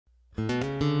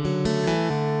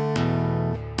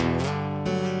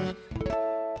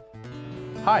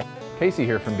Hi, Casey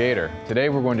here from Gator. Today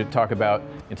we're going to talk about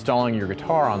installing your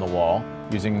guitar on the wall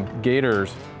using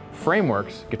Gator's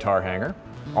Frameworks guitar hanger.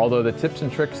 Although the tips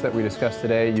and tricks that we discussed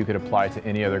today you could apply to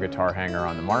any other guitar hanger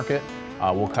on the market.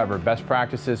 We'll cover best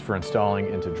practices for installing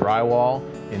into drywall,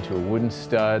 into a wooden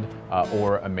stud,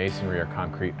 or a masonry or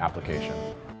concrete application.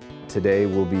 Today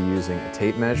we'll be using a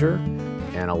tape measure,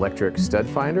 an electric stud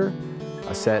finder,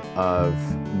 a set of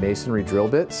masonry drill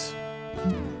bits,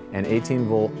 an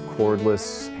 18-volt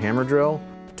cordless hammer drill,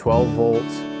 12-volt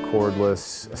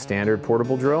cordless standard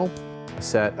portable drill, a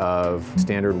set of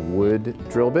standard wood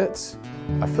drill bits,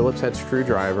 a Phillips head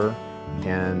screwdriver,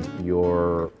 and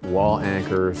your wall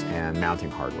anchors and mounting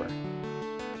hardware.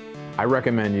 I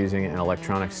recommend using an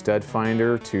electronic stud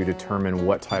finder to determine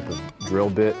what type of drill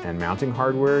bit and mounting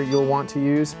hardware you'll want to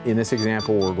use. In this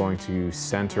example, we're going to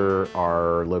center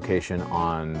our location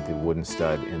on the wooden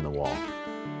stud in the wall.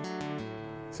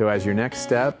 So as your next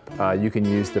step, you can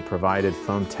use the provided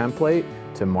foam template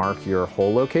to mark your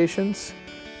hole locations.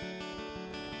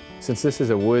 Since this is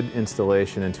a wood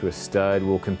installation into a stud,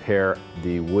 we'll compare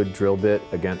the wood drill bit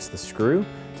against the screw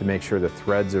to make sure the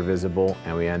threads are visible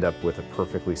and we end up with a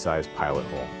perfectly sized pilot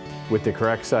hole. With the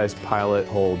correct size pilot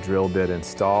hole drill bit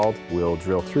installed, we'll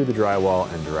drill through the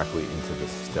drywall and directly into the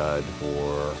stud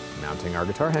for mounting our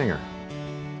guitar hanger.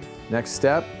 Next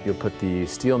step, you'll put the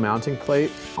steel mounting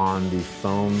plate on the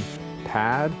foam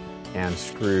pad and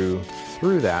screw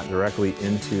through that directly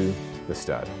into the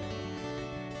stud.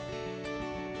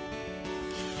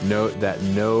 Note that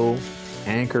no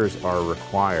anchors are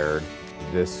required.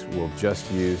 This will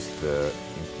just use the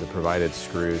provided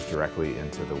screws directly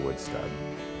into the wood stud.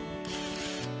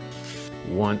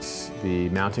 Once the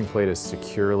mounting plate is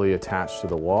securely attached to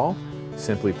the wall,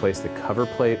 simply place the cover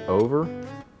plate over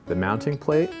the mounting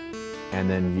plate and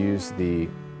then use the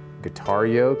guitar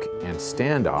yoke and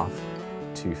standoff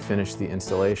to finish the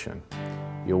installation.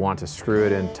 You'll want to screw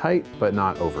it in tight, but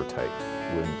not over tight.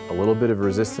 When a little bit of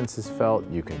resistance is felt,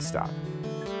 you can stop.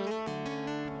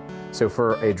 So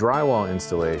for a drywall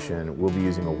installation, we'll be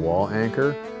using a wall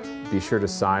anchor. Be sure to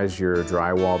size your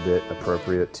drywall bit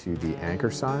appropriate to the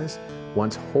anchor size.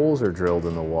 Once holes are drilled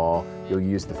in the wall, you'll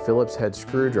use the Phillips head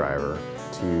screwdriver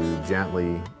to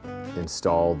gently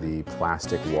install the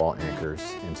plastic wall anchors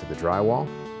into the drywall.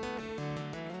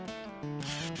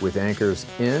 With anchors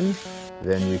in,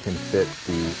 then you can fit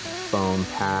the foam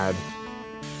pad,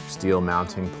 steel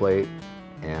mounting plate,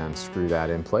 and screw that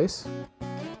in place.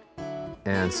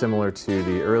 And similar to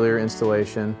the earlier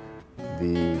installation,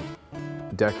 the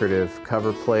decorative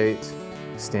cover plate,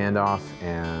 standoff,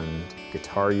 and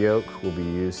guitar yoke will be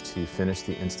used to finish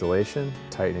the installation,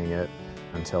 tightening it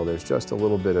until there's just a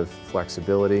little bit of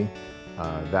flexibility.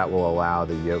 That will allow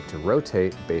the yoke to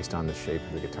rotate based on the shape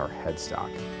of the guitar headstock.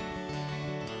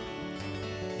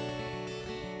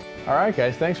 All right,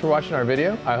 guys, thanks for watching our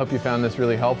video. I hope you found this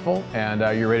really helpful and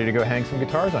you're ready to go hang some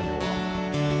guitars on your wall.